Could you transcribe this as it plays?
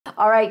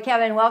All right,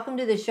 Kevin, welcome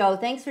to the show.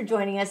 Thanks for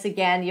joining us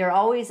again. You're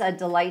always a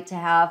delight to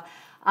have.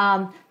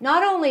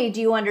 Not only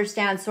do you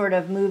understand sort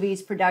of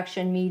movies,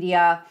 production,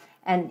 media,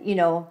 and,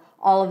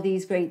 all of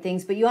these great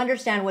things, but you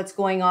understand what's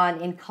going on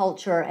in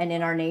culture and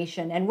in our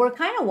nation. And we're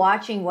kind of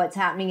watching what's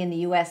happening in the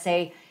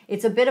USA.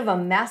 It's a bit of a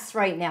mess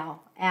right now,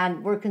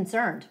 and we're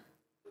concerned.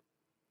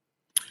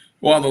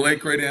 Well, the late,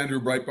 great Andrew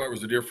Breitbart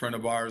was a dear friend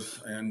of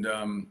ours, and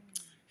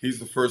he's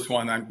the first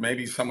one.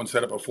 Maybe someone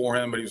said it before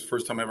him, but he was the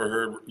first time I ever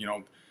heard,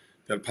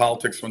 that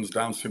politics runs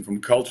downstream from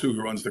culture.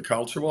 Who runs the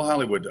culture? Well,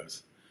 Hollywood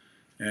does.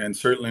 And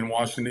certainly in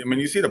Washington, I mean,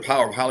 you see the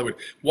power of Hollywood.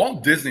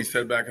 Walt Disney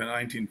said back in the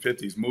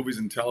 1950s, movies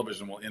and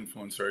television will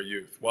influence our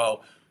youth.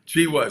 Well,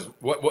 gee whiz,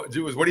 what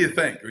do you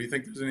think? Do you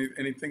think there's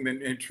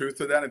any truth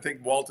to that? I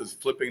think Walt is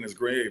flipping his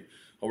grave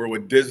over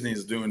what Disney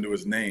is doing to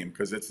his name,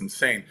 because it's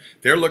insane.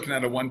 They're looking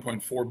at a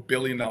 $1.4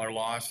 billion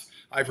loss.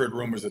 I've heard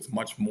rumors it's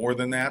much more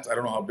than that. I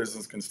don't know how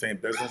business can stay in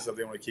business if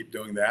they want to keep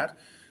doing that.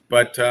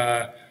 But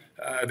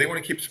they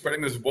want to keep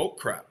spreading this woke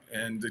crap.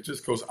 And it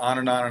just goes on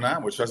and on and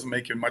on, which doesn't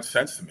make much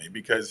sense to me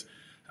because,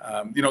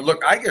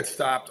 look, I get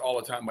stopped all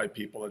the time by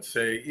people that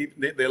say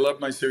they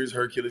love my series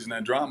Hercules and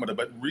Andromeda,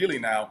 but really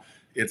now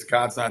it's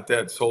God's Not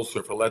Dead, Soul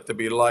Surfer, Let There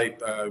Be Light,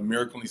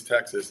 Miracle in East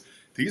Texas.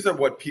 These are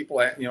what people,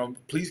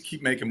 please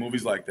keep making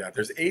movies like that.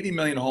 There's 80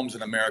 million homes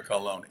in America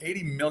alone,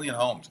 80 million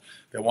homes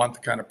that want the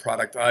kind of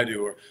product I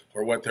do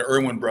or what the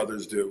Irwin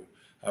brothers do,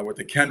 what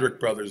the Kendrick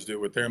brothers do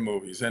with their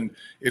movies. And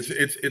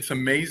it's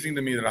amazing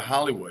to me that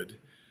Hollywood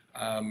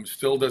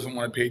still doesn't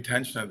want to pay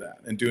attention to that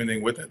and do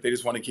anything with it. They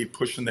just want to keep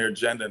pushing their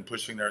agenda and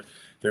pushing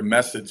their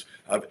message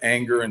of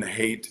anger and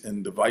hate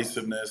and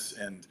divisiveness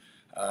and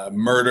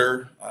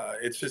murder.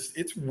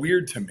 It's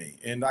weird to me.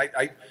 And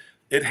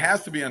it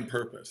has to be on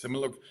purpose. I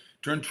mean, look,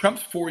 during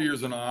Trump's 4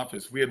 years in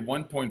office, we had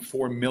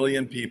 1.4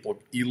 million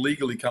people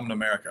illegally come to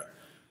America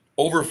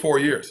over 4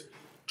 years.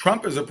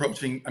 Biden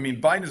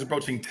is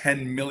approaching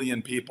 10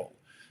 million people.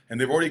 And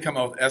they've already come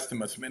out with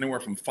estimates from anywhere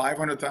from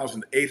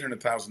 500,000 to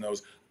 800,000 of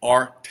those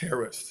are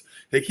terrorists.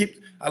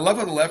 I love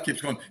how the left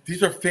keeps going,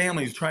 these are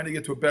families trying to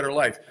get to a better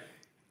life.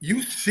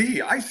 I've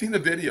seen the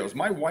videos.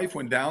 My wife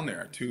went down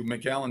there to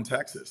McAllen,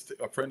 Texas.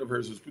 A friend of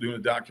hers is doing a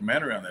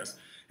documentary on this.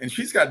 And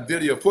she's got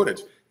video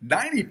footage.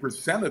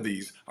 90% of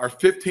these are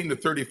 15 to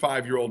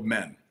 35-year-old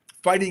men,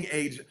 fighting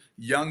age,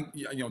 young,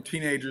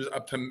 teenagers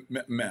up to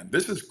men.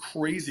 This is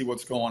crazy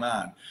what's going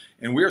on.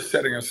 And we're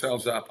setting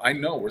ourselves up. I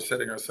know we're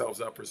setting ourselves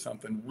up for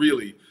something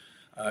really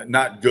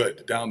not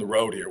good down the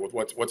road here with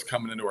what's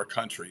coming into our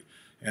country.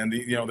 And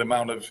the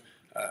amount of,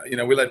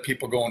 we let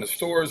people go into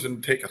stores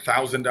and take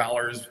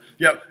 $1,000.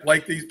 Yeah,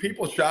 like these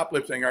people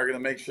shoplifting are going to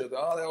make sure that,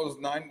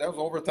 that was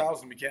over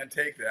 1,000. We can't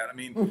take that. I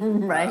mean,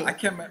 right. I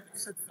can't imagine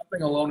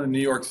something alone in New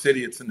York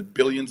City. It's in the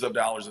billions of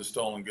dollars of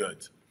stolen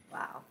goods.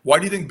 Wow. Why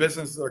do you think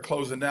businesses are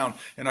closing down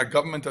and our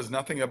government does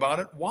nothing about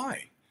it?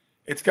 Why?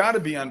 It's got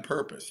to be on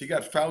purpose. You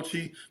got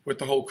Fauci with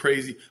the whole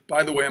crazy.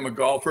 By the way, I'm a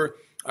golfer.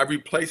 I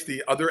replaced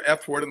the other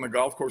F word in the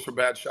golf course for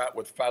bad shot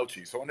with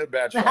Fauci. So when I did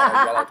bad shot,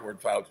 I yell out the word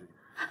Fauci.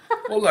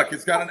 Well, look,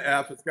 it's got an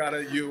F, it's got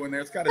a U in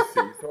there, it's got a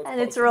C. So and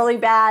it's really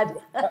bad.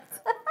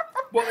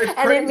 Well, it's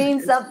and it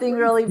means something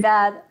really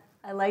bad.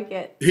 I like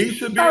it. He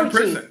should be in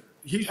prison.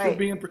 He should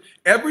be in prison.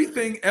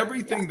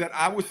 Everything that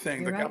I was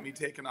saying that got me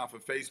taken off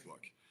of Facebook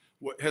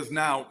has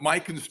now, my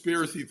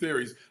conspiracy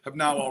theories have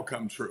now all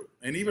come true.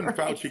 And even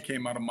Fauci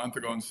came out a month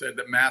ago and said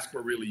that masks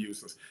were really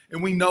useless.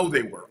 And we know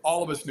they were.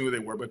 All of us knew they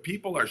were. But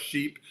people are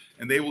sheep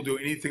and they will do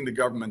anything the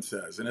government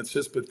says. And it's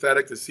just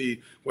pathetic to see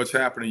what's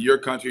happening in your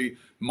country,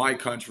 my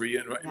country,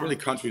 and really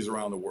countries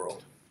around the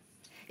world.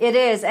 It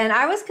is. And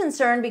I was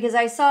concerned because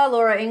I saw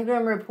Laura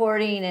Ingraham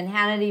reporting, and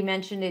Hannity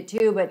mentioned it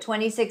too, but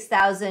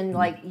 26,000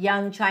 like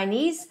young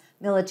Chinese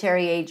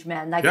military age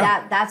men. Like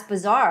that's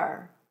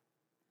bizarre.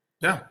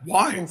 Yeah,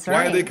 why?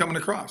 Why are they coming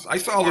across? I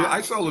saw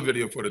the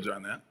video footage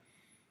on that.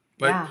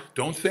 But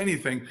don't say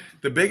anything.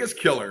 The biggest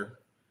killer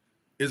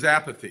is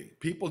apathy.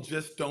 People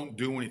just don't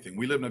do anything.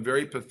 We live in a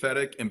very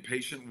pathetic,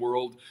 impatient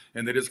world,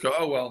 and they just go,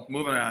 oh, well,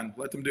 moving on.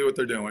 Let them do what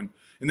they're doing.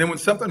 And then when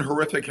something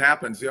horrific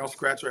happens, they all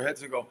scratch their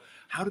heads and go,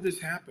 how did this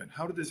happen?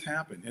 How did this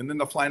happen? And then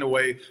they'll find a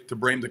way to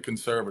blame the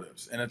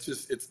conservatives. And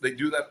they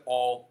do that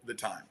all the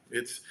time.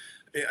 It's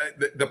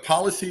the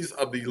policies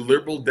of the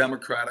liberal,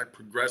 democratic,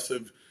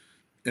 progressive,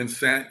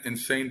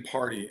 insane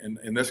party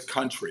in this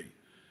country,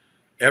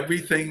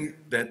 everything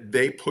that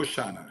they push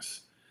on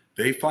us,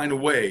 they find a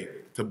way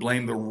to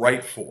blame the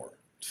right for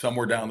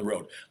somewhere down the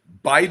road.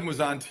 Biden was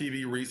on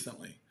TV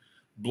recently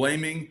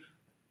blaming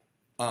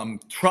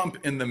Trump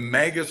and the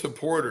MAGA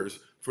supporters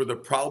for the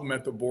problem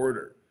at the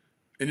border.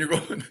 And you're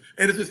going, and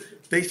it's just,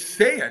 they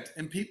say it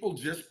and people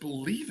just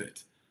believe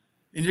it.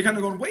 And you're kind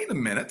of going, wait a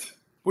minute.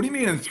 What do you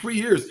mean in 3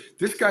 years,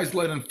 this guy's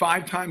letting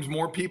 5 times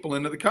more people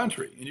into the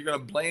country? And you're going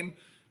to blame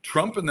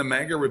Trump and the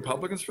MAGA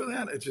Republicans for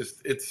that?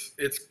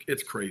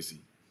 It's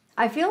crazy.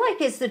 I feel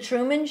like it's the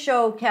Truman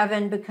Show,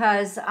 Kevin,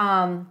 because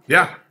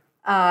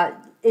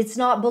it's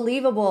not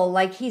believable.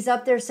 Like he's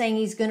up there saying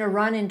he's going to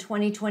run in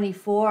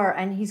 2024,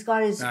 and he's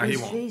got his face,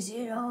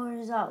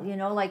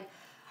 like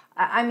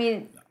I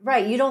mean,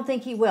 right? You don't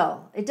think he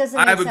will? It doesn't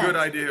I make have a good sense.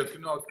 idea.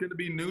 No, it's going to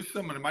be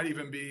Newsom, and it might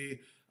even be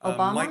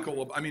Obama?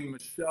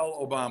 Michelle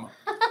Obama.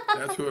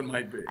 That's who it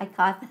might be. I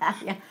caught that.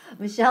 Yeah,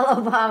 Michelle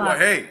Well, Obama.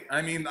 hey,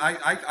 I mean,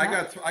 Yeah.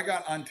 I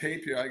got on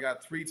tape here. I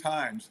got 3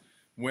 times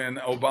when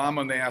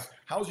Obama, and they asked,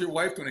 "How's your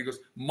wife doing?" He goes,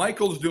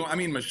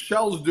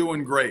 Michelle's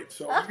doing great.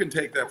 So you can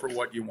take that for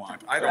what you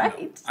want. I don't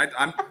know.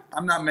 Right.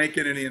 I'm not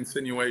making any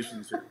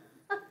insinuations here.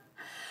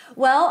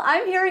 Well,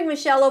 I'm hearing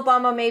Michelle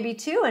Obama maybe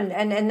too,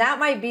 and that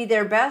might be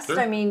their best. I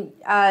Sure. mean,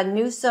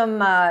 Newsom,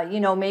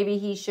 maybe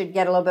he should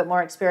get a little bit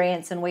more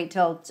experience and wait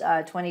till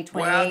Well,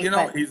 2028.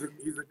 But he's a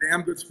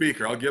damn good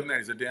speaker. I'll give him that.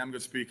 He's a damn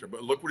good speaker.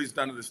 But look what he's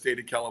done to the state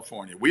of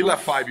California. We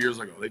left 5 years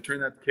ago. They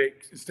turned that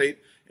state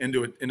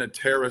into a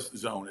terrorist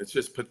zone. It's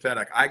just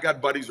pathetic. I got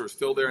buddies who are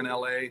still there in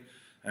LA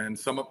and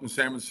some up in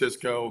San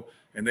Francisco,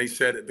 and they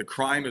said the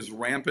crime is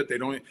rampant. They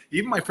don't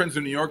even my friends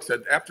in New York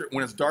said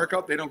when it's dark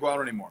out, they don't go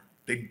out anymore.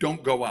 They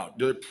don't go out.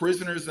 They're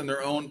prisoners in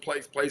their own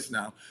place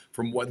now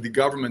from what the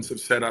governments have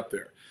set up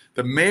there.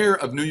 The mayor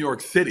of New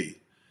York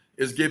City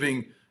is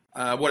giving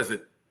what is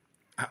it?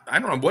 I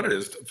don't know what it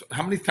is.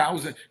 How many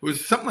thousand? It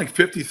was something like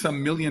 50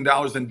 some million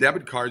dollars in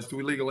debit cards to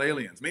illegal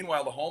aliens.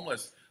 Meanwhile, the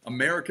homeless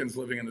Americans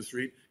living in the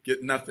street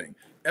get nothing.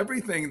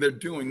 Everything they're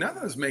doing, none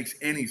of this makes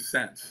any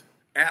sense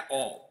at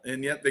all.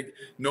 And yet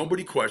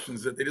nobody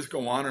questions it. They just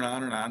go on and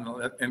on and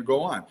on and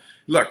go on.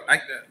 Look,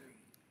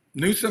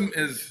 Newsom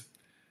is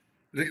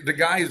the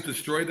guy has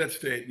destroyed that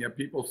state, and yet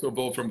people still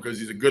vote for him because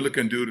he's a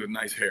good-looking dude with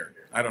nice hair.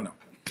 I don't know.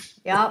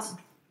 yeah,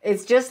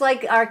 it's just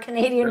like our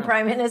Canadian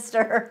Prime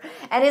Minister,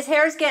 and his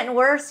hair's getting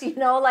worse.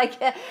 Like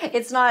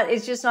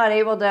it's just not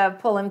able to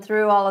pull him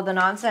through all of the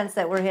nonsense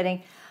that we're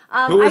hitting.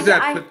 Who is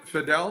that?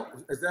 Fidel?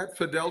 Is that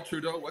Fidel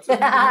Trudeau? What's his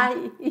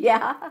name?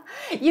 Yeah,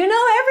 you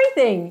know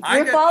everything.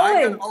 You're I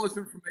following. get all this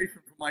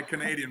information from my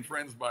Canadian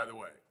friends, by the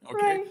way.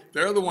 Okay, Right.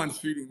 they're the ones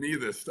feeding me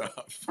this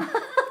stuff.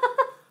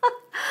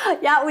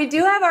 Yeah, we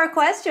do have our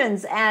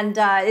questions, and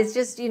it's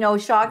just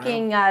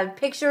shocking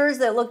pictures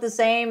that look the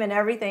same and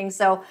everything.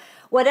 So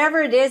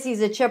whatever it is, he's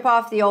a chip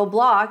off the old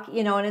block,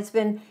 and it's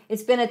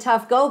been a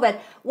tough go.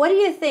 But what do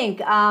you think?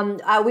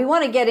 We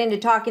want to get into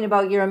talking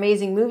about your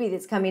amazing movie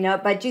that's coming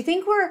up, but do you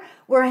think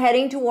we're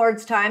heading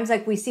towards times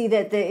like we see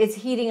that it's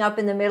heating up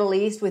in the Middle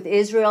East with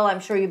Israel? I'm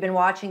sure you've been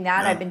watching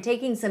that. Yeah. I've been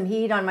taking some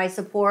heat on my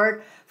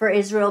support for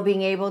Israel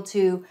being able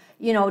to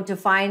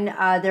define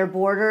their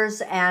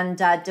borders and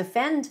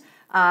defend.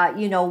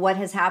 What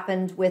has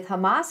happened with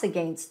Hamas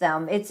against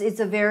them. It's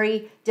a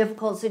very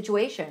difficult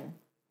situation.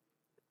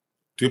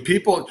 Do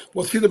people,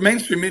 well, see, the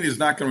mainstream media is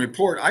not going to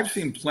report. I've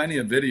seen plenty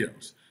of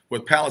videos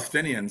with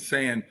Palestinians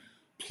saying,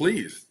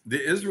 please,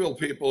 the Israel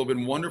people have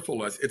been wonderful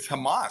to us. It's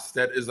Hamas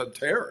that is a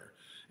terror.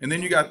 And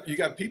then you got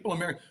people in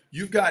America,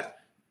 you've got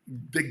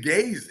the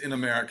gays in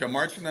America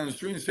marching down the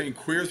street and saying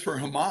queers for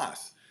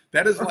Hamas.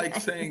 That is like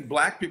saying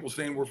black people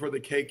saying we're for the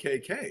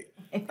KKK.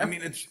 I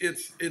mean,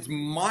 it's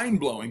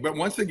mind blowing. But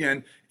once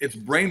again, it's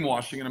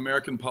brainwashing an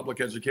American public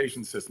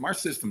education system. Our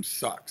system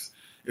sucks.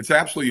 It's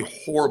absolutely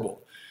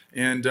horrible.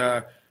 And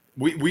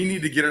we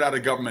need to get it out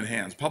of government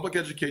hands. Public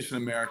education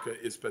in America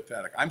is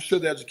pathetic. I'm sure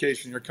the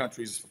education in your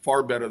country is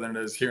far better than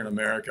it is here in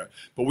America.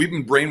 But we've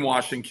been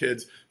brainwashing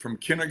kids from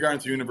kindergarten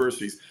to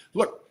universities.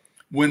 Look,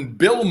 when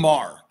Bill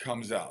Maher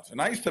comes out,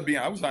 and I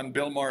was on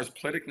Bill Maher's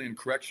Politically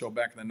Incorrect show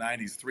back in the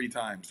 90s 3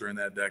 times during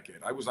that decade.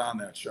 I was on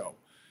that show.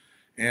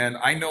 And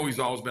I know he's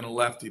always been a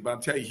lefty, but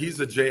I'll tell you, he's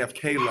a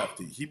JFK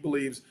lefty. He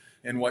believes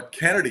in what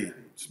Kennedy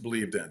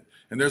believed in.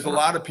 And there's a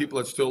lot of people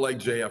that still like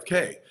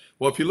JFK.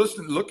 Well, if you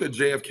look at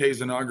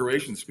JFK's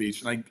inauguration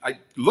speech, and I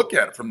look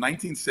at it from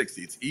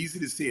 1960, it's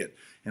easy to see it,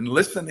 and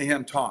listen to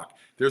him talk.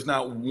 There's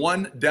not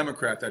one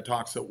Democrat that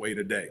talks that way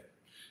today.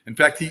 In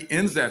fact, he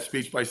ends that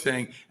speech by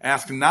saying,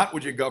 ask not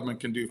what your government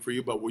can do for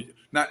you, but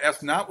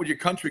ask not what your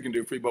country can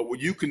do for you, but what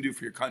you can do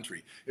for your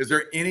country. Is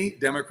there any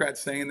Democrat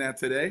saying that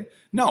today?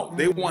 No,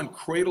 they want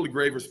cradle to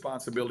grave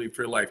responsibility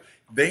for your life.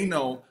 They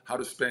know how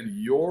to spend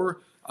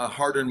your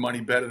hard-earned money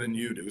better than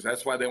you do.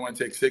 That's why they want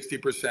to take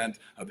 60%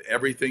 of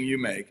everything you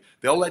make.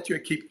 They'll let you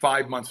keep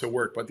 5 months of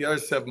work, but the other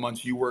 7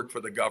 months you work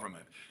for the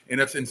government. And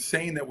it's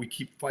insane that we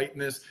keep fighting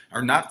this,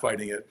 or not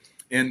fighting it.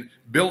 And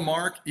Bill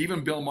Maher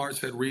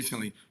said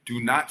recently,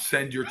 do not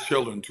send your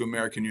children to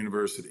American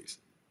universities.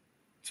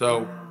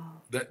 So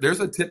there's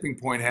a tipping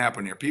point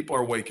happening here. People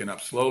are waking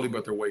up slowly,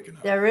 but they're waking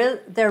up.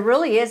 There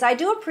really is. I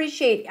do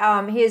appreciate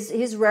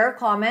his rare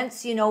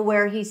comments,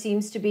 where he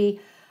seems to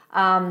be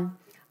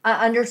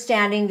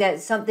understanding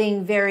that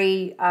something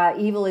very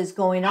evil is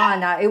going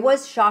on. It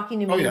was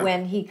shocking to me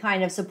when he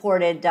kind of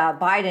supported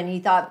Biden. He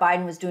thought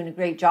Biden was doing a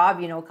great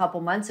job, a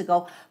couple months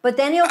ago. But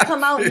then he'll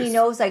come out and he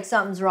knows like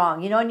something's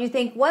wrong, and you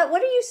think, what are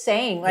you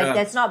saying? Like,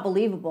 that's not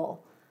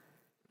believable.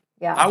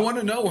 Yeah. I want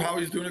to know how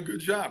he's doing a good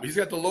job. He's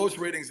got the lowest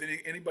ratings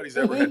anybody's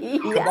ever had.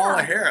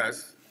 Kamala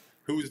Harris,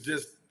 who's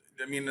just,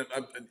 an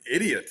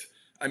idiot.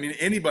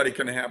 Anybody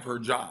can have her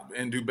job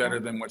and do better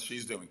than what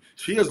she's doing.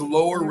 She has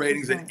lower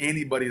ratings than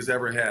anybody has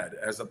ever had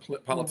as a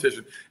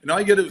politician. And all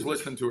you get to do is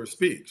listen to her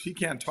speak. She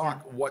can't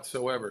talk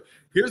whatsoever.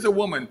 Here's a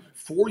woman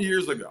 4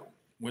 years ago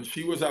when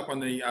she was up on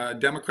the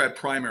Democrat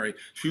primary,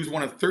 she was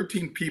one of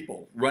 13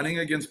 people running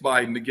against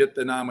Biden to get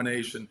the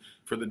nomination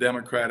for the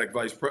Democratic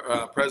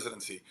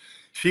presidency.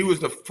 She was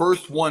the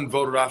first one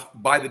voted off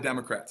by the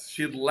Democrats.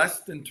 She had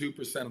less than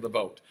 2% of the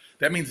vote.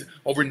 That means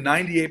over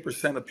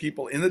 98% of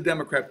people in the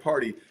Democrat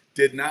Party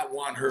did not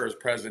want her as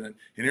president.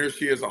 And here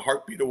she is, a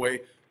heartbeat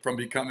away from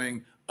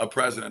becoming a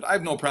president. I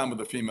have no problem with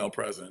the female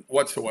president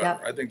whatsoever.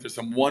 Yep. I think there's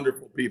some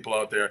wonderful people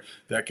out there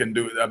that can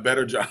do a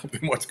better job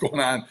than what's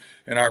going on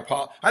in our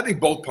I think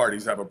both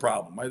parties have a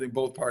problem. I think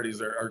both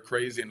parties are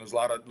crazy, and there's a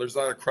lot of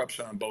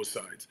corruption on both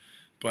sides.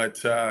 But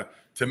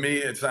to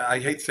me, I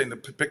hate saying to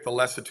pick the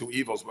lesser two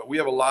evils, but we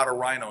have a lot of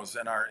rhinos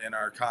in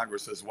our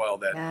Congress as well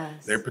that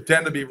Yes. they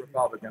pretend to be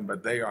Republican,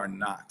 but they are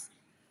not.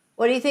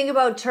 What do you think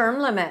about term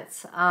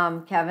limits,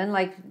 Kevin?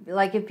 Like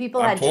if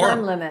people had for term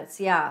 'em. limits,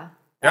 that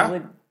Yeah.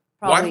 would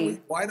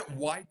probably. Why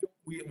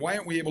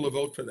aren't we able to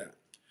vote for that?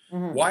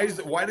 Why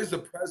does the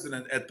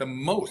president at the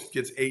most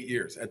gets 8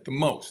 years at the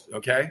most?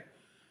 Okay,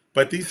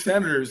 but these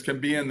senators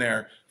can be in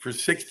there for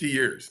 60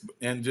 years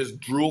and just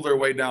drool their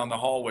way down the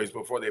hallways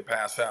before they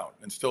pass out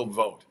and still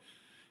vote.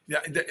 Yeah,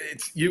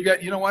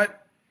 you know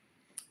what?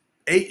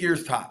 8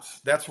 years tops.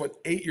 That's what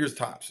 8 years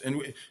tops.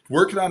 And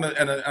working on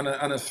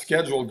a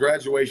schedule,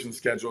 graduation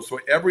schedule. So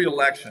every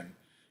election,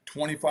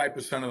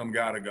 25% of them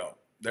got to go.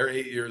 Their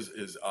 8 years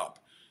is up.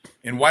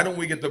 And why don't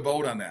we get to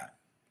vote on that?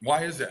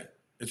 Why is that?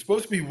 It's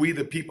supposed to be we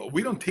the people.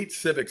 We don't teach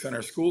civics in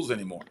our schools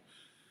anymore.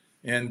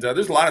 And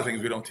there's a lot of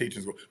things we don't teach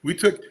in school. We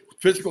took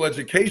physical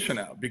education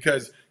out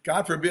because,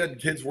 God forbid,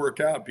 kids work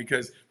out,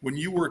 because when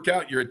you work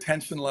out, your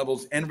attention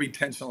levels and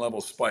retention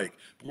levels spike.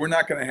 But we're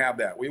not going to have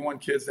that. We want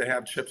kids to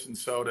have chips and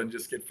soda and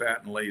just get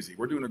fat and lazy.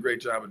 We're doing a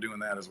great job of doing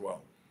that as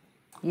well.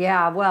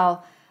 Yeah,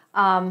 well,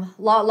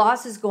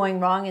 lots is going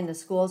wrong in the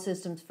school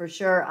systems for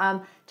sure.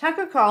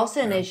 Tucker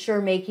Carlson is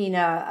sure making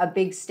a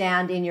big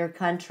stand in your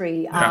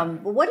country.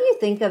 What do you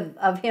think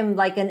of him,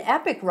 like an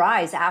epic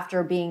rise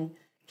after being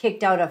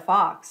kicked out of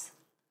Fox?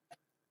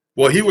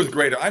 Well, he was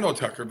great. I know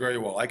Tucker very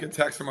well. I can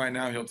text him right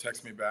now. He'll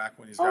text me back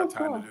when he's got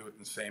time to do it in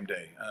the same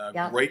day.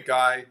 Great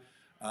guy.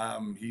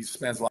 He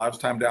spends a lot of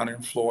time down here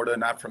in Florida.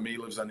 Not from me,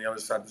 lives on the other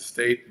side of the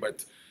state.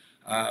 But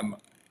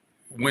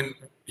when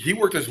he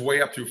worked his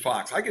way up through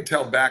Fox, I could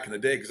tell back in the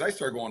day, because I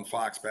started going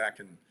Fox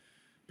back in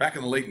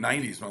the late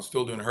 90s when I was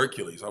still doing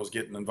Hercules. I was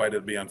getting invited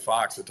to be on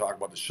Fox to talk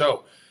about the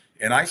show.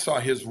 And I saw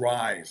his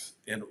rise.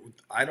 And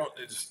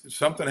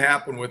something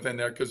happened within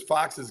there, because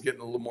Fox is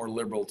getting a little more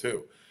liberal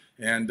too.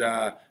 And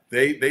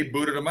they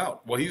booted him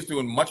out. Well, he's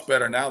doing much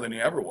better now than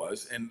he ever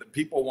was. And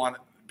people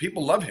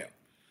love him.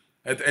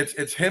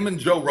 It's him and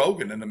Joe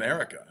Rogan in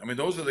America. I mean,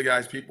 those are the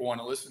guys people want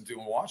to listen to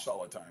and watch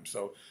all the time.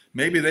 So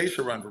maybe they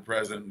should run for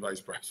president and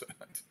vice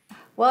president.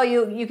 Well,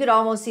 you could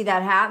almost see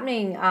that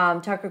happening.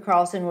 Tucker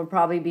Carlson would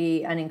probably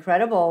be an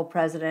incredible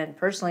president,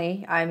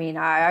 personally. I mean,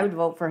 I would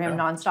vote for him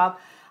nonstop.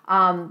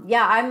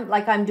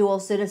 I'm dual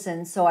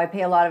citizen, so I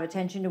pay a lot of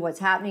attention to what's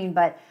happening.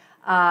 But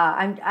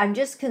I'm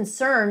just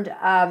concerned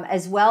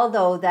as well,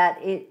 though, that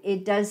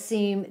it does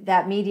seem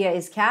that media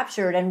is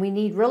captured, and we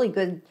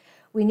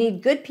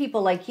need good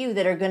people like you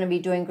that are going to be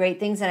doing great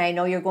things. And I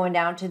know you're going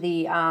down to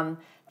the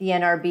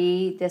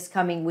NRB this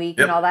coming week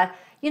and all that.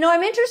 You know,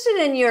 I'm interested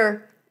in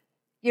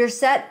your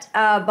set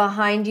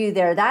behind you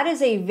there. That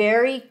is a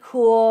very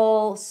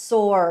cool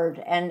sword,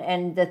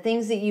 and the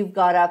things that you've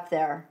got up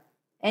there.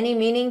 Any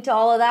meaning to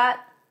all of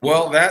that?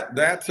 Well,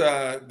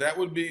 that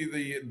would be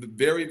the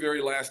very,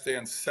 very last day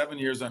on 7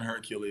 years on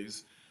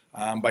Hercules.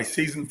 By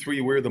season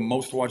 3, we're the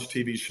most watched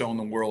TV show in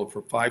the world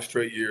for 5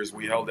 straight years.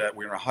 We held that.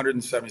 We were in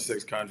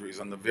 176 countries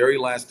on the very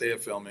last day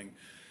of filming.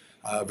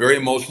 Very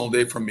emotional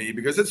day for me,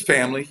 because it's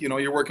family. You know,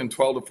 you're working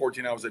 12 to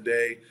 14 hours a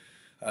day,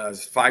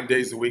 5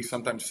 days a week,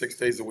 sometimes 6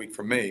 days a week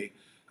for me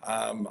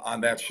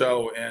on that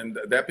show, and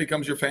that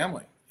becomes your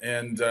family.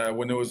 And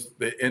when it was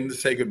the end to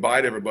say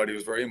goodbye to everybody, it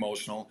was very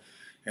emotional.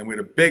 And we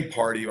had a big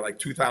party, like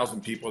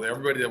 2,000 people there.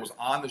 Everybody that was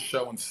on the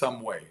show in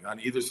some way,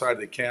 on either side of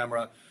the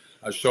camera,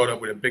 showed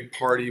up. We had a big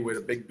party, we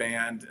had a big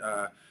band,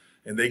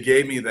 and they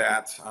gave me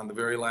that on the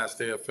very last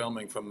day of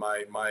filming from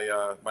my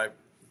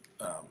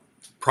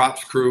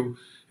props crew.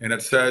 And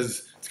it's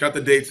got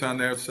the dates on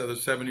there. So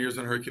there's 7 years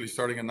on Hercules,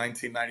 starting in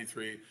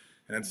 1993.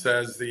 And it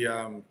says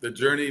the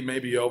journey may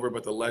be over,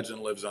 but the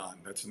legend lives on.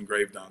 That's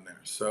engraved on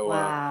there. So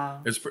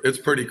wow. It's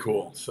pretty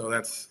cool. So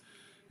that's.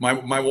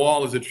 My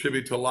wall is a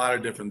tribute to a lot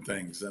of different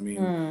things. I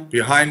mean,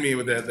 behind me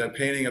with that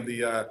painting of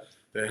the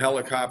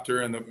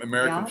helicopter and the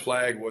American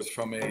flag was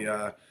from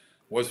a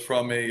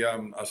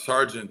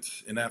sergeant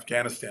in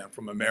Afghanistan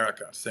from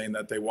America, saying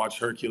that they watch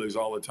Hercules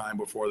all the time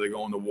before they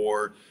go into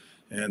war,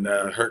 and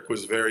Herc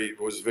was very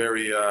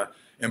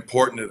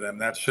important to them.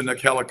 That Chinook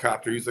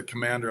helicopter, he's the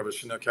commander of a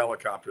Chinook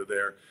helicopter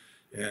there.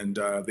 And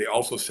they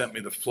also sent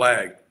me the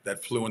flag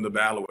that flew into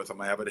battle with them.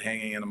 I have it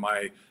hanging in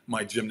my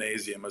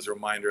gymnasium as a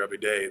reminder every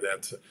day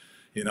that,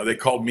 they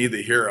called me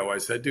the hero. I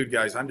said, dude,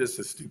 guys, I'm just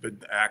a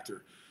stupid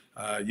actor.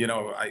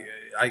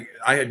 I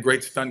had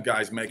great stunt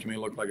guys making me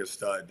look like a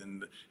stud.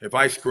 And if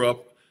I screw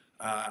up,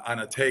 on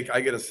a take,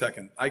 I get a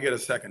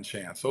second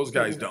chance. Those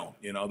guys don't,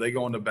 they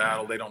go into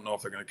battle. They don't know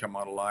if they're going to come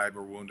out alive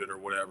or wounded or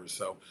whatever.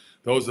 So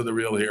those are the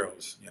real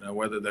heroes,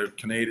 whether they're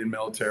Canadian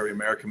military,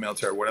 American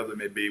military, whatever they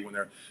may be, when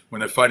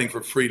they're fighting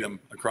for freedom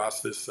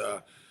across this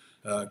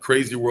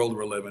crazy world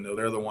we're living in.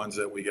 They're the ones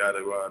that we got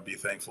to be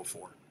thankful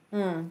for.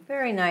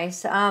 Very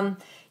nice.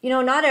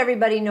 Not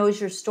everybody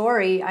knows your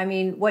story. I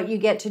mean, what you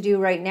get to do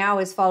right now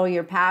is follow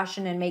your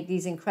passion and make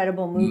these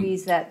incredible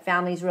movies that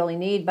families really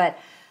need. But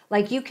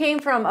like, you came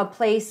from a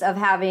place of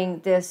having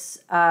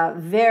this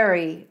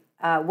very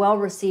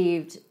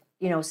well-received,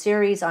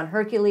 series on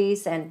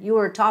Hercules, and you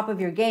were top of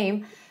your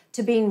game,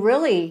 to being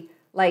really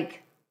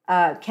like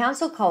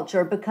cancel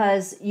culture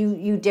because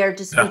you dared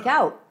to speak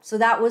out. So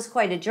that was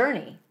quite a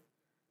journey.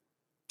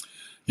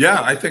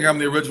 Yeah, I think I'm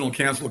the original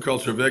cancel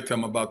culture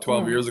victim about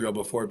 12 years ago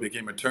before it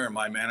became a term.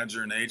 My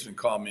manager and agent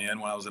called me in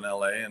when I was in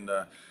LA, and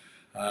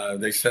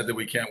they said that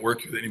we can't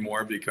work with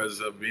anymore because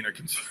of being a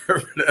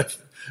conservative.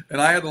 And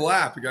I had to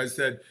laugh. The guy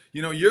said,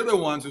 you're the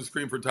ones who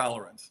scream for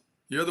tolerance.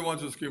 You're the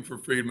ones who scream for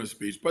freedom of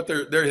speech, but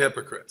they're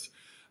hypocrites,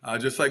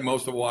 just like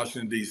most of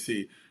Washington,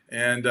 D.C.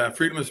 And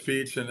freedom of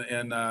speech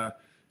and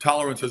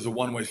tolerance is a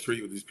one-way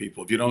street with these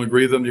people. If you don't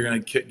agree with them, you're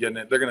going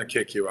to they're going to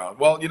kick you out.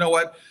 Well, you know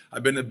what?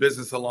 I've been in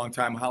business a long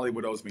time.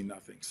 Hollywood owes me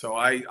nothing. So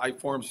I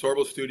formed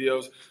Sorbo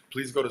Studios.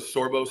 Please go to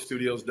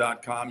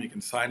sorbostudios.com. You can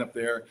sign up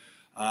there.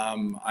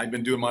 I've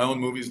been doing my own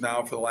movies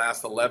now for the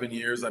last 11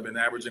 years. I've been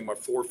averaging about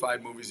 4 or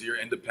 5 movies a year,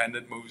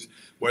 independent movies,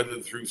 whether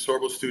through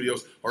Sorbo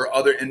Studios or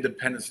other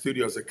independent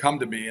studios that come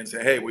to me and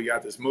say, hey, we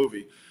got this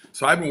movie.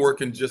 So I've been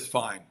working just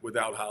fine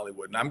without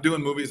Hollywood. And I'm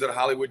doing movies that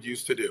Hollywood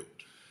used to do.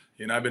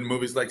 I've been in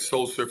movies like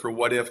Soul Surfer,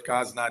 What If,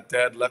 God's Not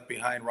Dead, Left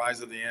Behind,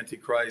 Rise of the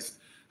Antichrist.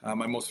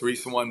 My most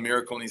recent one,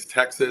 Miracle in East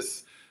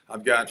Texas.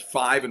 I've got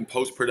 5 in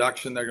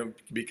post-production that are going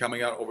to be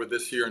coming out over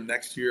this year and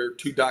next year,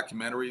 2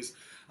 documentaries.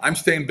 I'm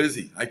staying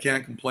busy. I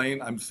can't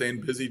complain. I'm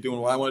staying busy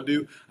doing what I want to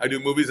do. I do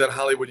movies that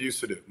Hollywood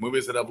used to do,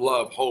 movies that have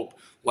love, hope,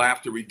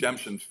 laughter,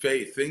 redemption,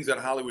 faith, things that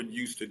Hollywood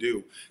used to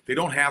do. They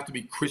don't have to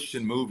be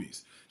Christian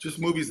movies, just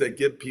movies that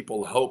give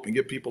people hope and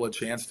give people a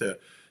chance to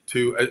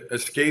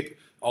escape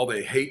all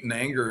the hate and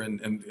anger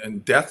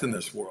and death in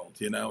this world,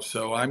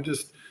 So I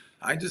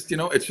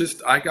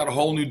got a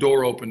whole new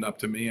door opened up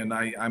to me, and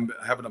I'm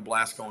having a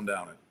blast going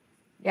down it.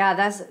 Yeah,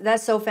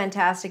 that's so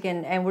fantastic,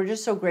 and we're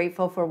just so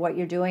grateful for what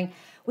you're doing.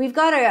 We've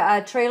got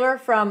a trailer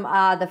from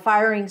the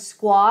Firing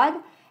Squad,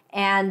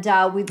 and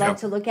we'd like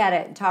to look at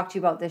it and talk to you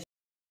about this.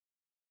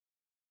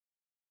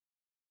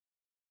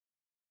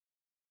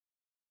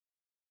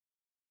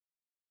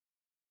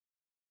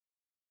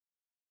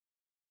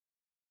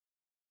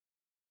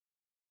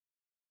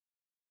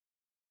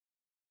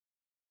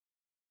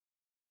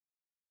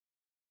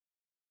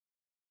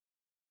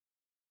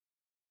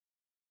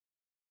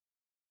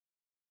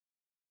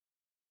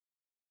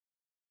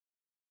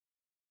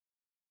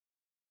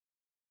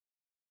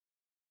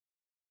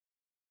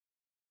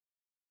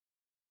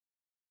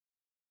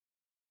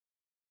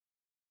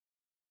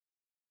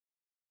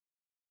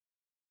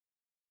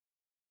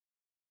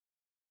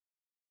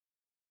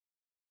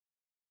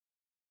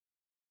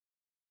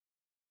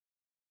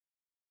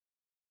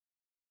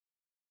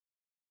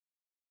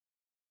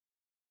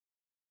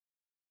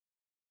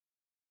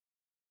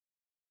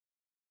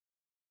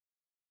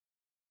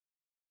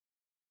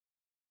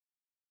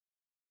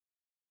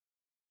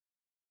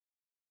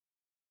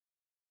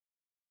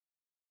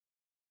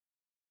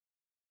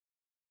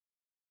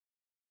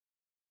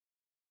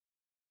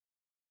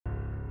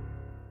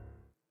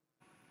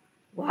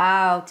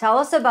 Wow, tell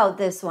us about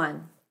this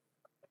one.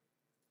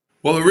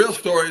 Well, the real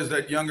story is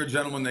that younger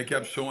gentleman they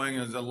kept showing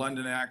is a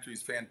London actor.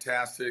 He's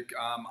fantastic.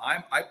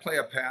 I play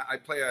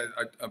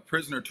a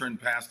prisoner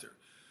turned pastor.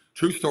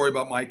 True story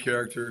about my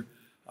character.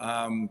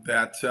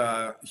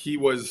 That he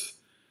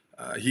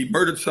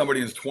murdered somebody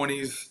in his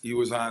 20s. He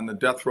was on the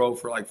death row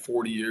for like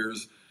 40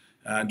 years.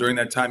 During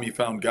that time, he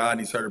found God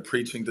and he started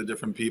preaching to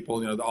different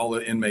people. All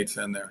the inmates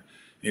in there,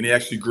 and he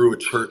actually grew a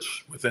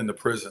church within the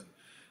prison.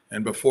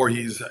 And before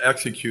he's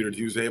executed,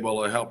 he was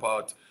able to help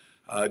out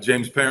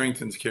James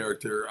Parrington's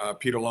character,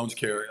 Peter Lone's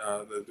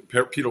character,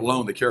 Peter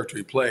Lone, the character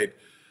he played,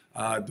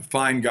 to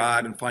find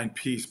God and find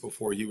peace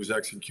before he was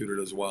executed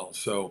as well.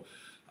 So,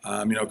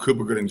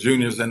 Cuba Gooding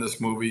Jr. is in this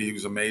movie. He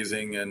was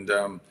amazing, and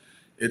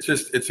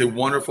it's a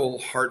wonderful,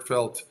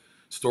 heartfelt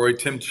story.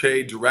 Tim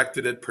Che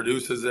directed it,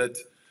 produces it.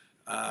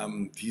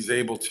 He's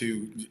able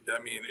to.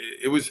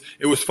 It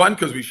was fun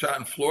because we shot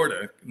in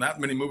Florida. Not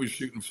many movies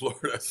shoot in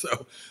Florida,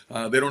 so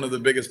they don't have the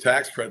biggest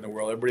tax credit in the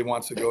world. Everybody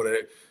wants to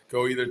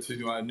go either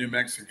to New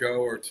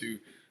Mexico or to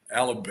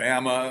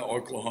Alabama,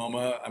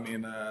 Oklahoma.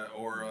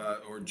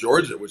 Or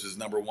Georgia, which is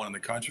 #1 in the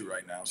country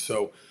right now.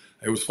 So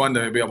it was fun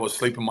to be able to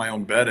sleep in my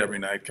own bed every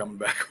night coming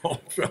back home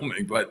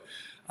filming. But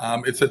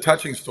it's a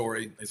touching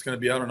story. It's going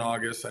to be out in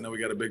August. I know we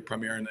got a big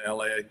premiere in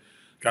LA.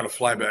 Got to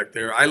fly back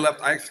there.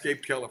 I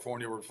escaped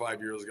California over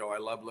 5 years ago. I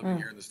love living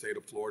here in the state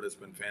of Florida. It's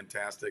been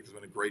fantastic. It's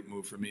been a great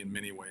move for me in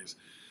many ways.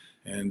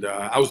 And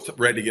I was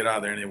ready to get out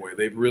of there anyway.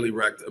 They've really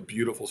wrecked a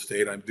beautiful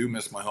state. I do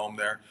miss my home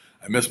there.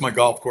 I miss my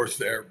golf course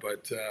there,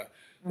 but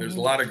there's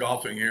a lot of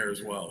golfing here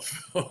as well.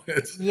 So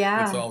it's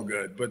Yeah. all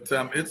good. But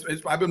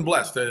it's I've been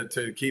blessed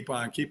to keep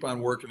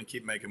on working and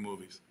keep making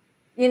movies.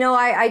 You know,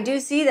 I do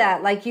see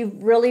that. Like,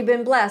 you've really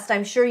been blessed.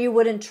 I'm sure you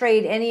wouldn't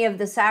trade any of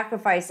the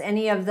sacrifice,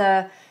 any of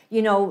the,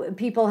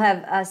 people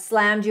have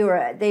slammed you,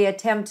 or they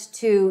attempt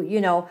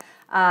to,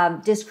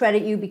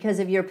 discredit you because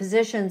of your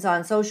positions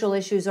on social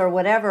issues or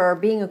whatever, or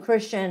being a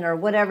Christian or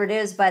whatever it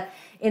is. But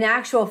in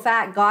actual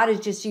fact, God has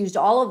just used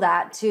all of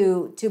that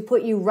to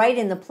put you right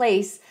in the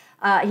place.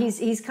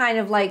 He's kind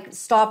of like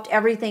stopped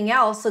everything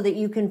else so that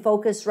you can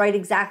focus right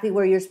exactly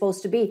where you're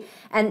supposed to be.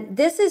 And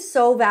this is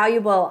so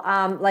valuable.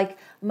 Like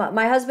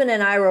my husband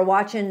and I were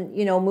watching,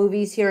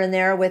 movies here and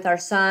there with our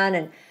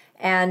son,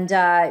 and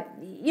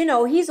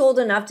he's old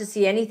enough to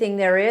see anything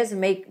there is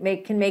and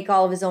can make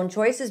all of his own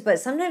choices. But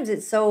sometimes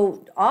it's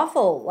so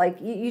awful.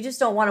 Like you just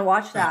don't want to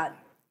watch that.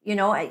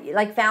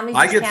 Like families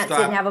just can't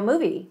sit and have a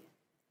movie.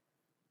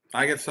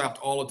 I get stopped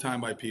all the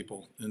time by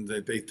people, and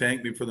they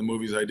thank me for the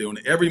movies I do. And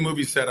every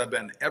movie set I've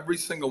been, every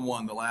single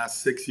one, the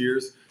last 6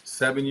 years,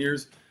 7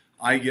 years,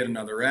 I get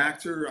another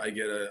actor, I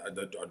get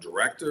a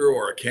director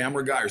or a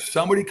camera guy, or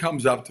somebody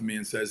comes up to me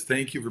and says,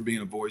 "Thank you for being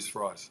a voice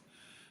for us."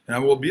 And I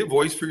will be a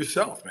voice for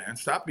yourself, man.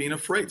 Stop being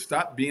afraid.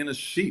 Stop being a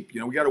sheep.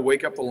 We got to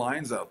wake up the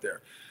lions out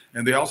there.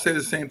 And they all say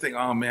the same thing.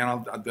 "Oh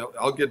man,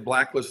 I'll get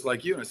blacklisted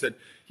like you." And I said,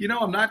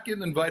 I'm not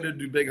getting invited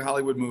to do big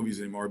Hollywood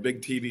movies anymore,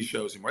 big TV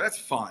shows anymore. That's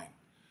fine.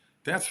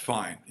 That's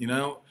fine.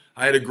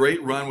 I had a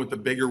great run with the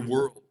bigger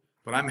world,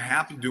 but I'm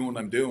happy doing what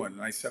I'm doing.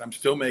 And I said, I'm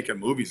still making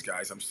movies,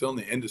 guys. I'm still in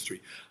the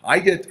industry. I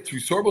get through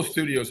Sorbo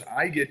Studios,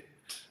 I get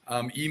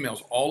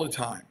emails all the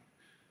time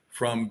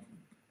from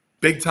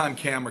big time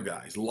camera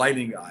guys,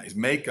 lighting guys,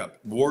 makeup,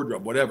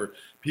 wardrobe, whatever.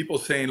 People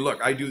saying,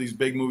 "Look, I do these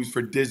big movies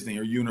for Disney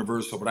or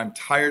Universal, but I'm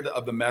tired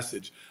of the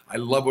message. I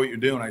love what you're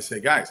doing." I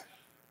say, guys,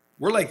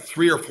 we're like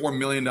 $3 or $4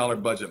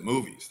 million budget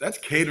movies. That's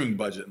catering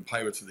budget in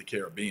Pirates of the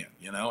Caribbean,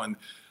 and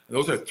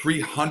those are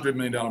 $300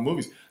 million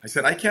movies. I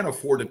said, I can't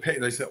afford to pay.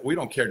 They said, we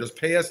don't care. Just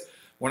pay us.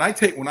 When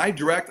I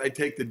direct, I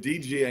take the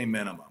DGA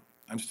minimum.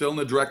 I'm still in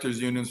the directors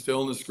union,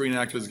 still in the screen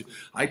actors.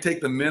 I take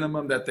the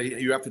minimum that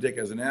you have to take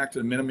as an actor,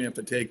 the minimum you have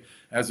to take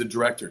as a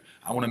director.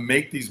 I want to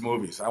make these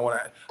movies.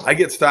 I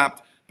get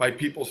stopped by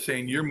people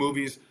saying, your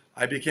movies,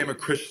 I became a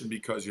Christian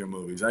because of your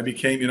movies. I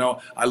became,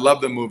 I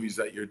love the movies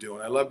that you're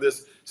doing. I love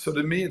this. So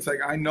to me, it's like,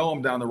 I know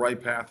I'm down the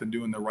right path and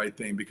doing the right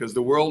thing, because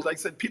the world, like I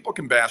said, people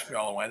can bash me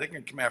all the way. They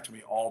can come after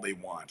me all they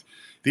want.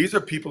 These are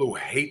people who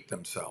hate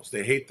themselves.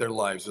 They hate their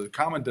lives. There's a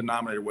common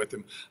denominator with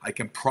them. I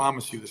can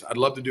promise you this. I'd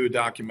love to do a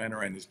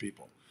documentary on these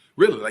people.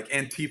 Really, like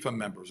Antifa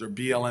members or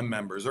BLM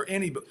members or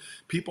any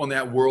people in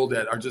that world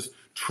that are just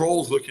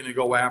trolls looking to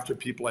go after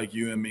people like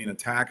you and me and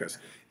attack us.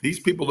 These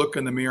people look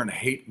in the mirror and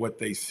hate what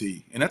they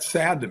see. And that's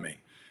sad to me,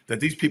 that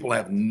these people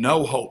have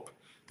no hope.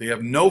 They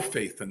have no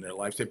faith in their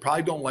lives. They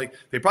probably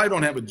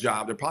don't have a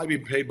job. They're probably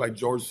being paid by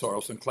George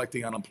Soros and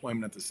collecting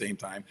unemployment at the same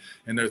time.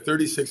 And they're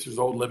 36 years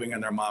old living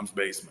in their mom's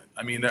basement.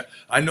 I mean,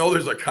 I know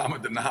there's a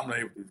common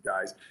denominator with these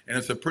guys. And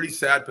it's a pretty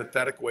sad,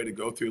 pathetic way to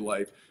go through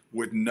life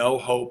with no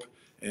hope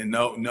and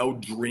no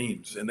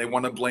dreams. And they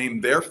want to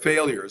blame their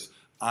failures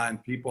on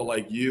people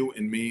like you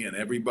and me and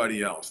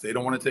everybody else. They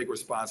don't want to take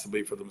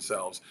responsibility for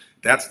themselves.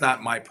 That's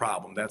not my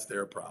problem. That's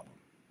their problem.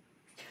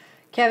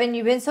 Kevin,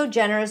 you've been so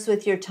generous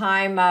with your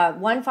time.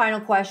 One final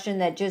question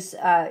that just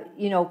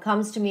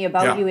comes to me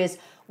about you is,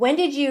 when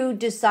did you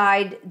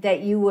decide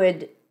that you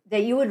would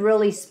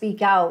really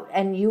speak out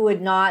and you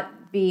would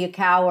not be a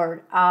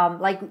coward?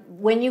 Like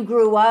when you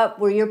grew up,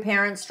 were your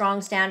parents strong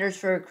standards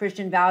for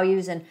Christian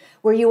values, and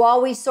were you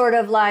always sort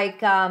of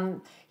like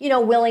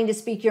willing to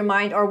speak your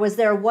mind, or was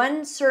there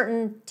one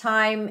certain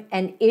time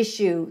and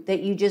issue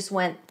that you just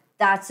went,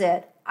 "That's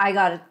it, I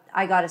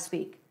gotta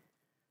speak"?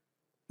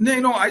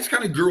 No, I just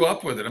kind of grew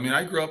up with it. I mean,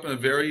 I grew up in a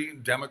very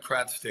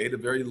Democrat state, a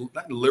very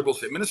not liberal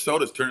state.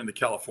 Minnesota's turned into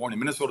California.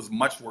 Minnesota's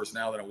much worse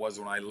now than it was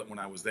when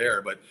I was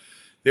there. But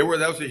that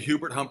was a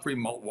Hubert Humphrey,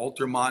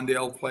 Walter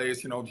Mondale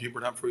place.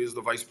 Hubert Humphrey is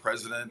the vice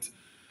president,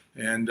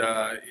 and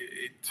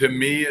to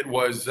me, it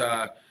was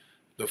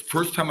the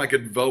first time I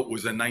could vote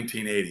was in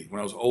 1980 when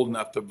I was old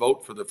enough to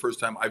vote for the first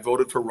time. I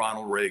voted for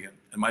Ronald Reagan,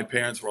 and my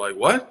parents were like,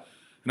 "What?"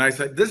 And I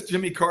said, this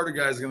Jimmy Carter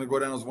guy is going to go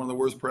down as one of the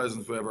worst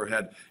presidents we ever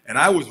had. And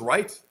I was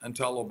right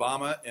until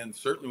Obama, and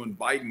certainly when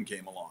Biden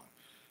came along.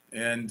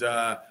 And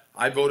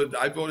I voted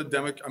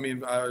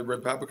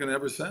Republican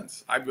ever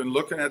since. I've been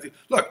looking at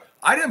look,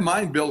 I didn't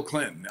mind Bill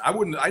Clinton. I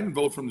didn't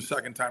vote for him the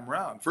second time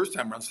around. First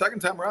time around. Second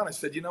time around, I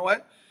said, you know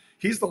what?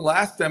 He's the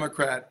last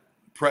Democrat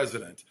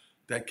president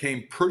that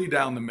came pretty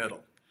down the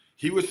middle.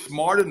 He was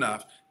smart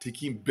enough to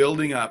keep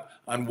building up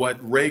on what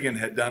Reagan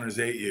had done in his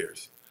 8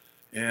 years.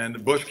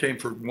 And Bush came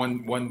for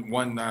one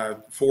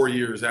 4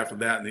 years after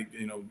that,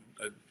 and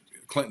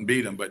Clinton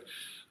beat him. But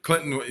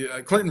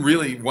Clinton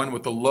really won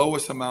with the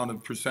lowest amount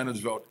of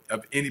percentage vote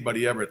of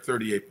anybody ever at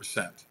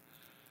 38%.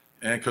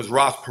 And because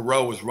Ross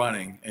Perot was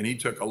running, and he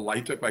took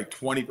like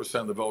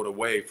 20% of the vote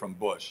away from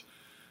Bush.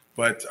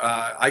 But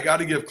I got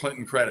to give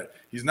Clinton credit.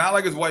 He's not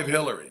like his wife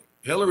Hillary.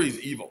 Hillary's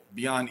evil,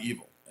 beyond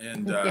evil.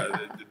 And Yeah.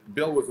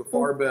 Bill was a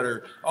far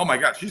better. Oh my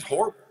God, she's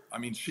horrible. I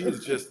mean, she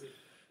is just.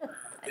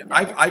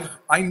 I know.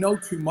 I know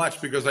too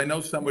much because I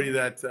know somebody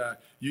that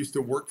used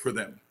to work for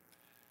them.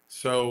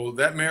 So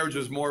that marriage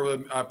is more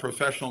of a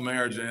professional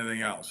marriage than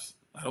anything else.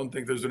 I don't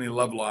think there's any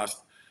love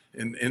lost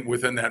in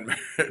within that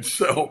marriage.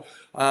 So,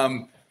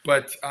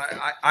 but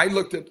I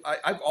looked at.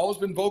 I've always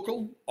been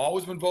vocal,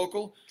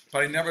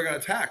 but I never got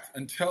attacked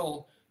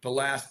until the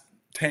last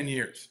 10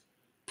 years.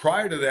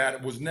 Prior to that,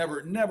 it was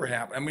never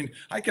happened. I mean,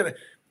 I could.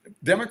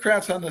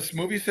 Democrats on this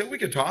movie set, we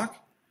could talk.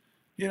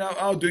 You know,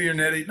 oh, do you're an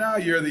idiot. No,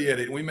 you're the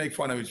idiot. We make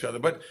fun of each other.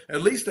 But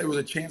at least there was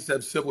a chance to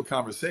have civil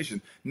conversation.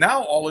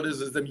 Now all it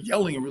is them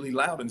yelling really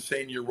loud and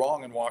saying you're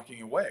wrong and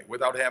walking away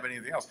without having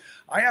anything else.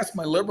 I asked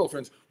my liberal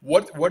friends,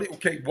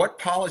 what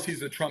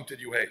policies of Trump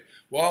did you hate?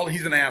 Well,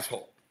 he's an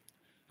asshole.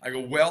 I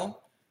go,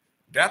 well,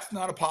 that's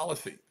not a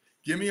policy.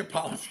 Give me a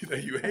policy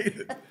that you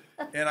hated.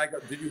 And I go,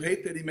 did you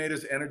hate that he made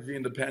us energy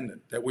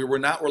independent? That we were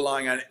not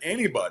relying on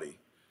anybody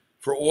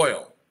for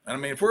oil? And I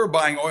mean, if we were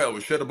buying oil,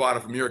 we should have bought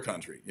it from your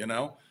country, you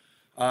know?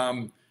 We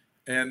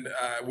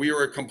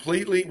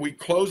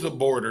closed the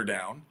border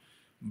down.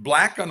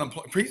 Black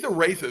unemployment, he's a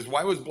racist.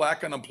 Why was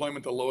black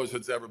unemployment the lowest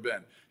it's ever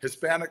been?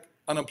 Hispanic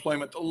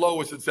unemployment, the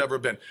lowest it's ever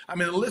been. I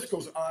mean, the list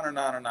goes on and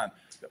on and on.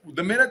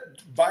 The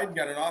minute Biden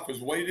got in office,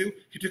 what did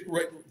he do?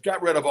 He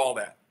got rid of all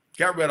that.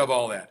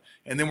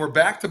 And then we're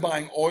back to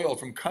buying oil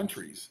from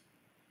countries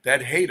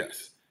that hate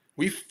us.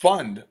 We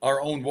fund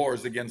our own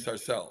wars against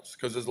ourselves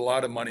because there's a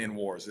lot of money in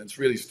wars, and it's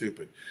really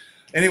stupid.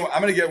 Anyway,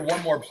 I'm going to get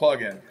one more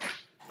plug in.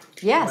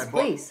 Yes,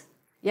 please.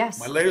 Yes.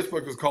 My latest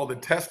book is called The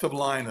Test of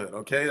Linehood.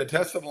 Okay, The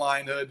Test of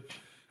Linehood.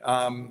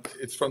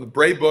 It's from the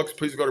Brave Books.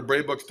 Please go to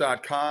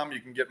bravebooks.com. You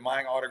can get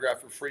my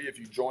autograph for free if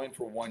you join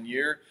for 1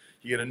 year.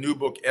 You get a new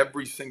book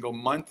every single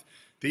month.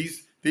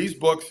 These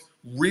books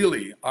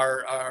really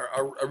are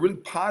really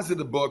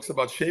positive books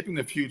about shaping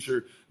the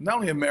future, not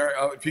only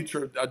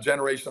future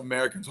generation of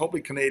Americans,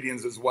 hopefully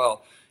Canadians as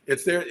well.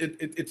 It's there.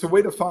 It's a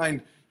way to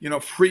find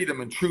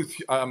freedom and truth,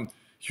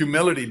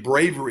 humility,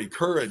 bravery,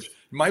 courage.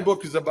 My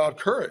book is about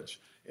courage,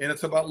 and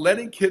it's about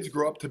letting kids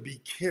grow up to be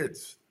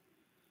kids.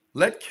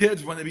 Let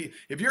kids,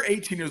 if you're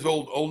 18 years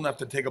old enough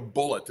to take a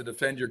bullet to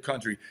defend your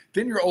country,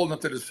 then you're old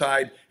enough to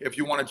decide if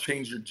you want to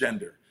change your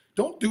gender.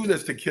 Don't do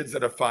this to kids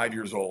that are 5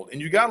 years old.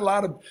 And you got a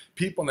lot of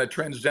people in that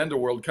transgender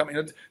world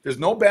coming. There's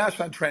no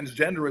bash on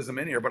transgenderism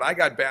in here, but I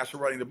got bashed for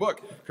writing the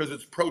book because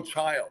it's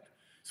pro-child.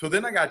 So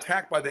then I got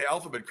attacked by the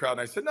alphabet crowd,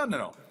 and I said,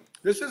 no.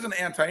 This isn't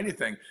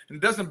anti-anything, and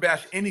it doesn't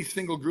bash any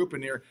single group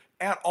in here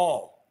at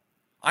all.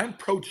 I'm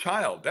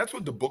pro-child. That's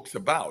what the book's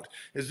about,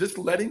 is just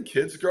letting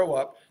kids grow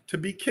up to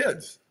be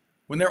kids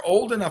when they're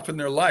old enough in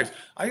their lives.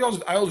 I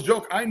always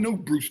joke, I knew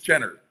Bruce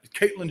Jenner,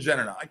 Caitlyn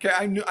Jenner now.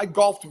 I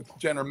golfed with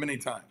Jenner many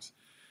times.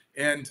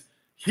 And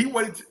she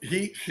waited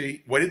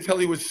till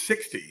he was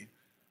 60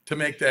 to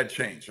make that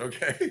change,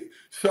 okay?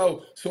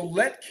 So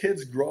let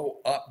kids grow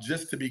up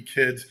just to be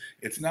kids.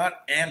 It's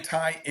not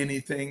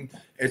anti-anything.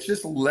 It's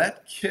just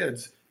let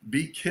kids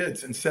be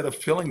kids instead of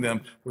filling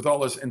them with all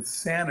this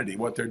insanity,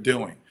 what they're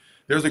doing.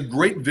 There's a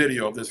great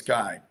video of this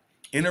guy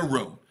in a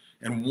room,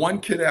 and one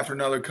kid after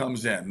another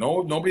comes in.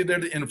 Nobody there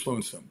to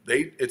influence them.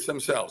 It's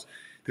themselves.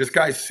 This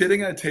guy's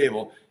sitting at a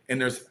table, and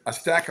there's a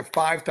stack of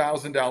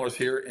 $5,000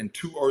 here and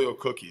 2 Oreo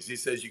cookies. He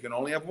says you can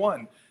only have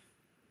one.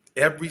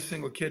 Every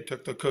single kid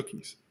took the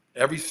cookies.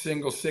 Every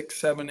single 6,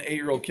 7,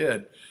 8-year-old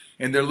kid.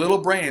 And their little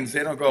brains,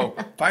 they don't go,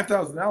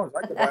 $5,000,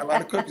 I could buy a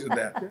lot of cookies with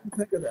that. They didn't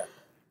think of that.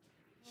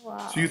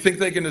 Wow. So you think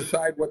they can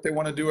decide what they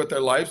want to do with their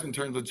lives in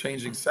terms of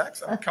changing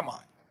sex? I mean, come on.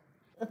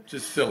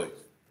 Just silly.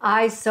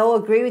 I so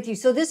agree with you.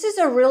 So this is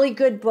a really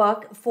good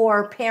book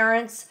for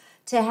parents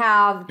to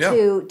have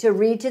to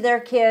read to their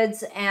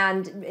kids,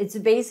 and it's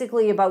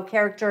basically about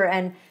character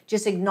and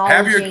just acknowledging.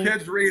 Have your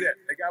kids read it.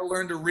 They got to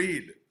learn to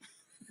read.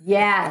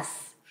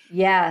 Yes.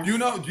 Yes. Do you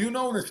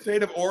know in the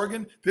state of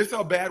Oregon, this is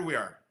how bad we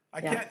are.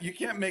 You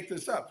can't make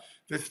this up.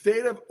 The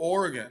state of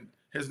Oregon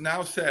has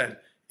now said,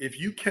 if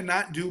you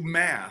cannot do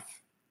math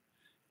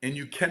and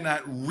you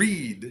cannot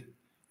read,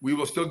 we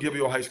will still give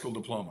you a high school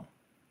diploma.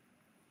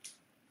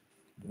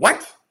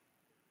 What?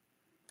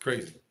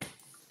 Crazy.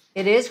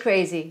 It is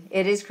crazy.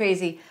 It is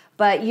crazy.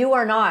 But you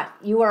are not.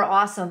 You are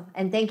awesome.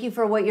 And thank you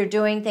for what you're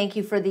doing. Thank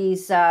you for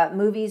these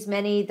movies,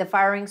 the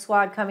Firing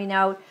Squad coming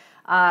out.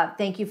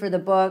 Thank you for the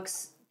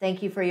books.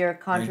 Thank you for your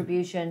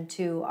contribution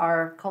to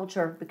our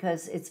culture,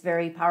 because it's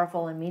very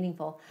powerful and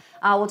meaningful.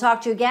 We'll talk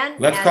to you again.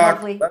 Let's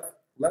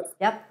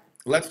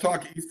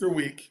talk Easter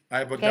week. I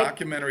have a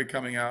documentary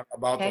coming out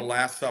about the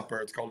Last Supper.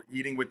 It's called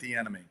Eating with the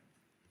Enemy.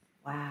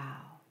 Wow.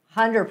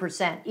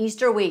 100%.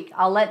 Easter week.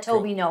 I'll let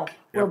Toby know.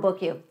 We'll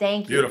book you.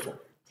 Thank you. Beautiful.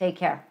 Take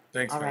care.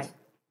 Thanks, all guys. Right.